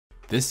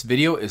This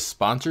video is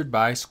sponsored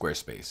by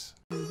Squarespace.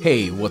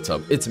 Hey, what's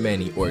up? It's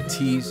Manny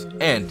Ortiz,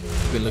 and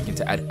you've been looking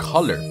to add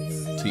color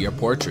to your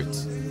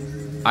portraits.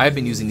 I've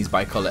been using these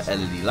bicolor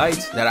LED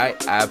lights that I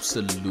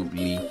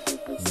absolutely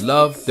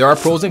love. There are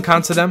pros and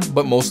cons to them,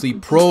 but mostly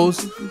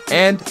pros,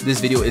 and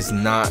this video is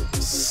not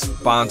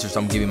sponsored, so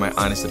I'm giving my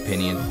honest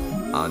opinion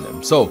on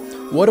them. So,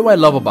 what do I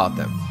love about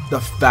them?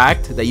 The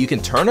fact that you can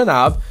turn a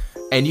knob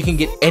and you can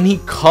get any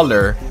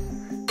color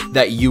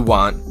that you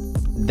want,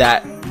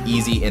 that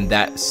easy and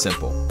that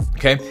simple.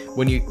 Okay,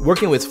 when you're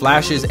working with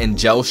flashes and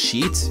gel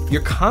sheets,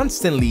 you're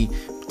constantly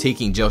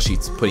taking gel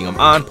sheets, putting them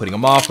on, putting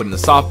them off, putting the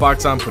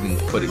softbox on,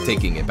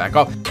 taking it back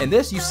off. And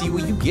this, you see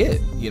what you get.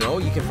 You know,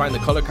 you can find the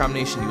color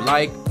combination you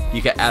like.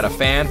 You can add a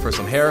fan for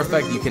some hair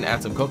effect. You can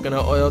add some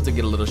coconut oil to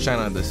get a little shine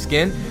on the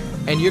skin,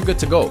 and you're good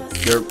to go.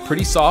 They're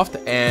pretty soft,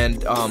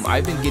 and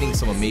I've been getting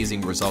some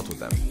amazing results with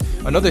them.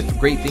 Another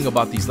great thing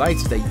about these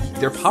lights is that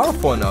they're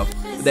powerful enough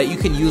that you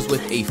can use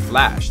with a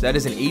flash. That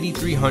is an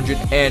 8300,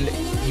 and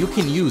you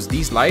can use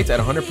these lights at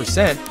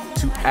 100%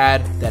 to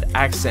add that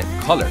accent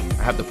color.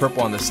 I have the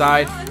purple on the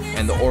side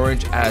and the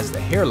orange as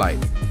the hair light.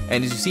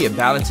 And as you see, it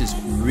balances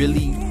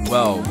really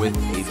well with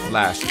a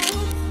flash.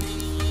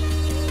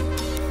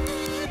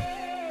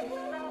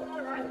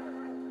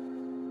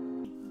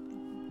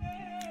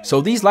 So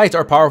these lights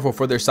are powerful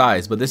for their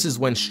size, but this is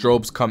when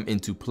strobes come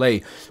into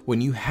play. When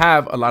you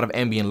have a lot of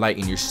ambient light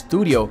in your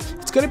studio,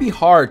 it's gonna be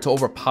hard to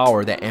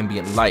overpower that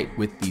ambient light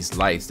with these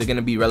lights. They're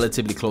gonna be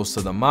relatively close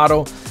to the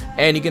model,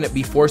 and you're gonna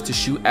be forced to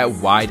shoot at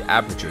wide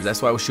apertures.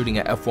 That's why I was shooting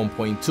at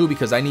f1.2,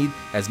 because I need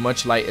as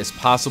much light as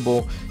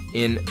possible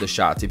in the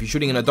shots. If you're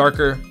shooting in a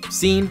darker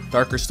scene,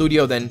 darker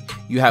studio, then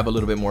you have a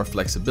little bit more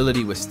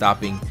flexibility with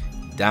stopping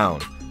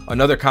down.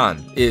 Another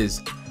con is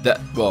the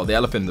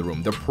elephant in the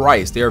room, the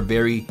price. They are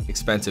very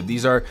expensive.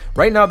 These are,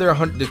 right now, they're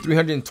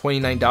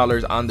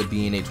 $329 on the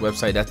B&H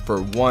website. That's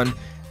for one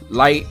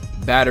light,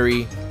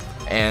 battery,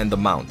 and the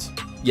mount.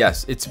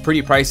 Yes, it's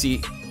pretty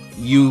pricey.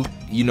 You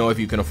know if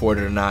you can afford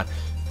it or not.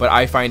 But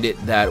I find it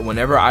that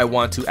whenever I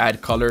want to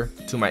add color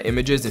to my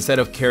images, instead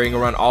of carrying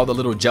around all the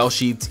little gel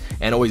sheets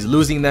and always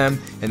losing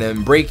them and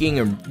then breaking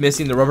or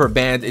missing the rubber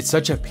band, it's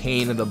such a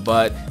pain in the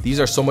butt. These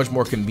are so much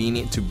more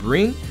convenient to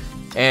bring,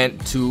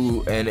 and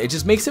it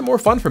just makes it more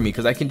fun for me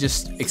because I can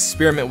just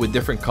experiment with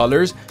different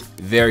colors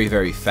very,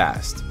 very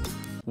fast.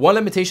 One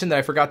limitation that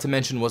I forgot to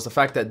mention was the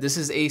fact that this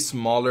is a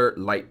smaller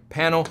light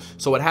panel.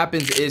 So what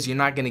happens is you're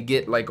not gonna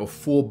get like a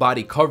full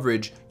body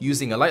coverage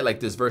using a light like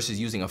this versus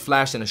using a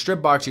flash and a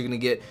strip box. You're gonna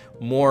get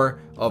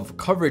more of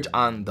coverage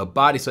on the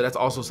body. So that's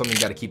also something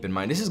you gotta keep in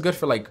mind. This is good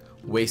for like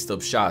waist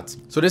up shots.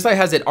 So this light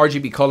has an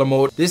RGB color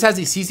mode. This has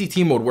a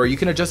CCT mode where you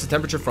can adjust the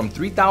temperature from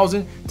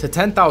 3000 to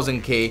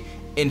 10,000 K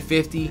in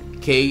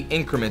 50K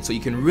increments. So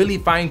you can really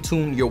fine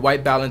tune your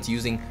white balance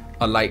using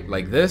a light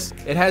like this.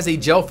 It has a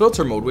gel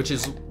filter mode, which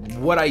is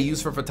what I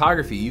use for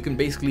photography. You can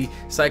basically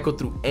cycle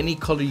through any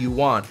color you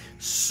want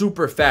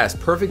super fast.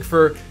 Perfect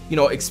for, you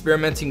know,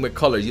 experimenting with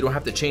colors. You don't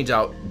have to change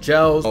out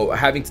gels or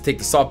having to take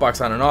the softbox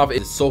on and off.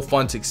 It's so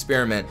fun to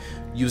experiment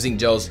using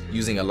gels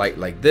using a light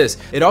like this.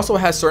 It also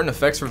has certain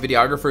effects for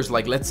videographers,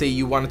 like let's say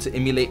you wanted to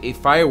emulate a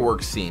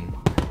fireworks scene.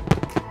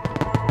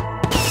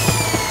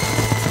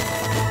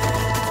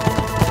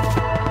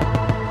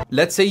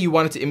 Let's say you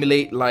wanted to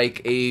emulate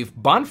like a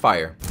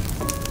bonfire.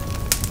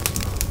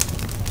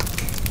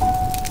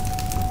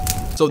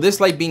 So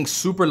this light being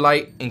super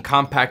light and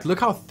compact,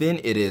 look how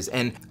thin it is.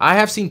 And I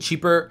have seen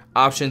cheaper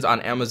options on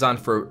Amazon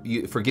for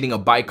getting a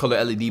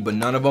bicolor LED, but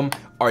none of them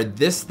are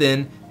this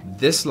thin,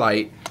 this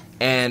light,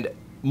 and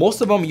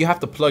most of them you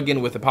have to plug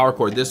in with a power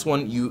cord. This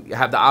one, you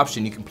have the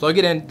option. You can plug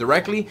it in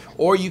directly,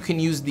 or you can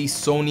use the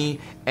Sony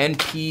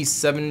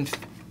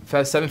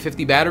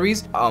NP750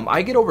 batteries.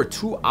 I get over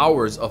 2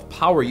 hours of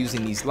power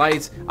using these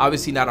lights.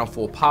 Obviously not on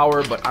full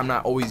power, but I'm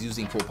not always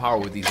using full power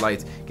with these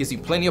lights. Gives you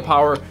plenty of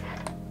power,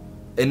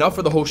 enough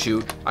for the whole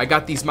shoot. I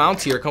got these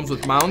mounts here. It comes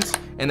with mounts,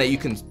 and that you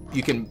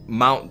can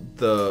mount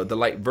the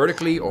light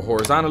vertically or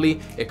horizontally.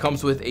 It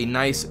comes with a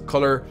nice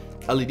color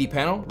LED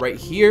panel right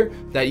here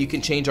that you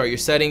can change all your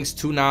settings.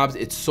 2 knobs.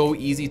 It's so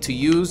easy to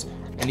use,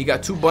 and you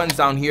got 2 buttons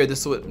down here.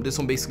 This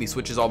one basically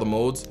switches all the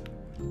modes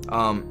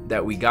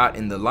that we got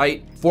in the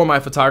light. For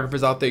my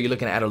photographers out there, you're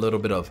looking to add a little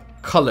bit of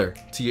color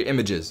to your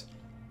images.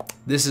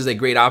 This is a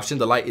great option.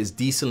 The light is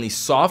decently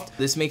soft.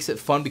 This makes it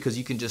fun because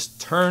you can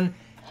just turn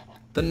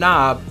the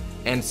knob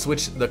and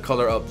switch the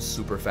color up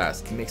super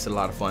fast. It makes it a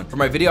lot of fun. For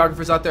my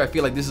videographers out there, I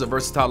feel like this is a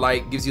versatile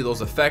light. Gives you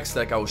those effects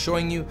like I was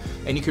showing you,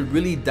 and you can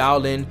really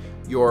dial in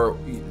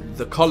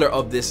the color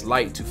of this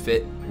light to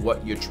fit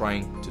what you're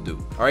trying to do.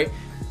 All right,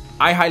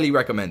 I highly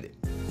recommend it,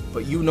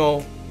 but you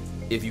know,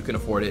 if you can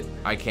afford it,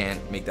 I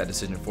can't make that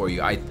decision for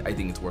you. I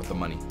think it's worth the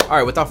money. All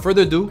right, without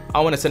further ado,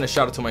 I want to send a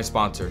shout out to my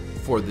sponsor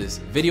for this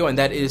video, and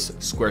that is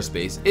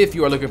Squarespace. If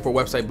you are looking for a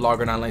website, blog,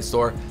 or an online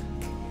store,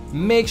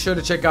 make sure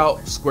to check out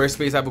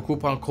Squarespace. I have a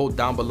coupon code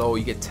down below.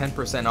 You get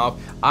 10% off.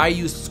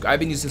 I've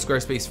been using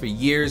Squarespace for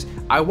years.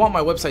 I want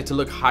my website to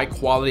look high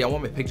quality. I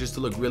want my pictures to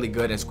look really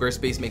good, and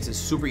Squarespace makes it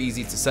super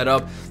easy to set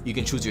up. You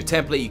can choose your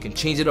template. You can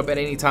change it up at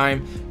any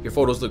time. Your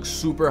photos look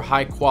super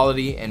high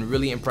quality and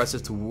really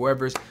impressive to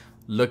whoever's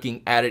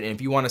looking at it. And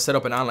if you want to set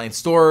up an online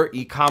store,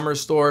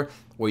 e-commerce store,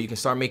 where you can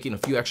start making a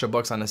few extra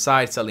bucks on the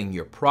side, selling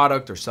your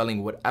product or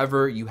selling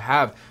whatever you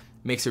have,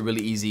 makes it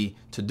really easy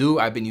to do.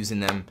 I've been using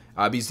them.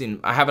 I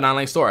have an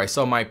online store. I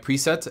sell my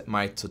presets,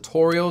 my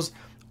tutorials,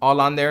 all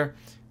on there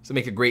to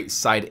make a great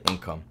side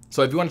income.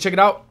 So if you want to check it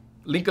out,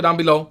 link it down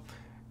below.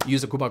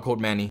 Use the coupon code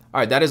Manny. All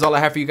right, that is all I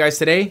have for you guys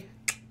today.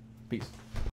 Peace.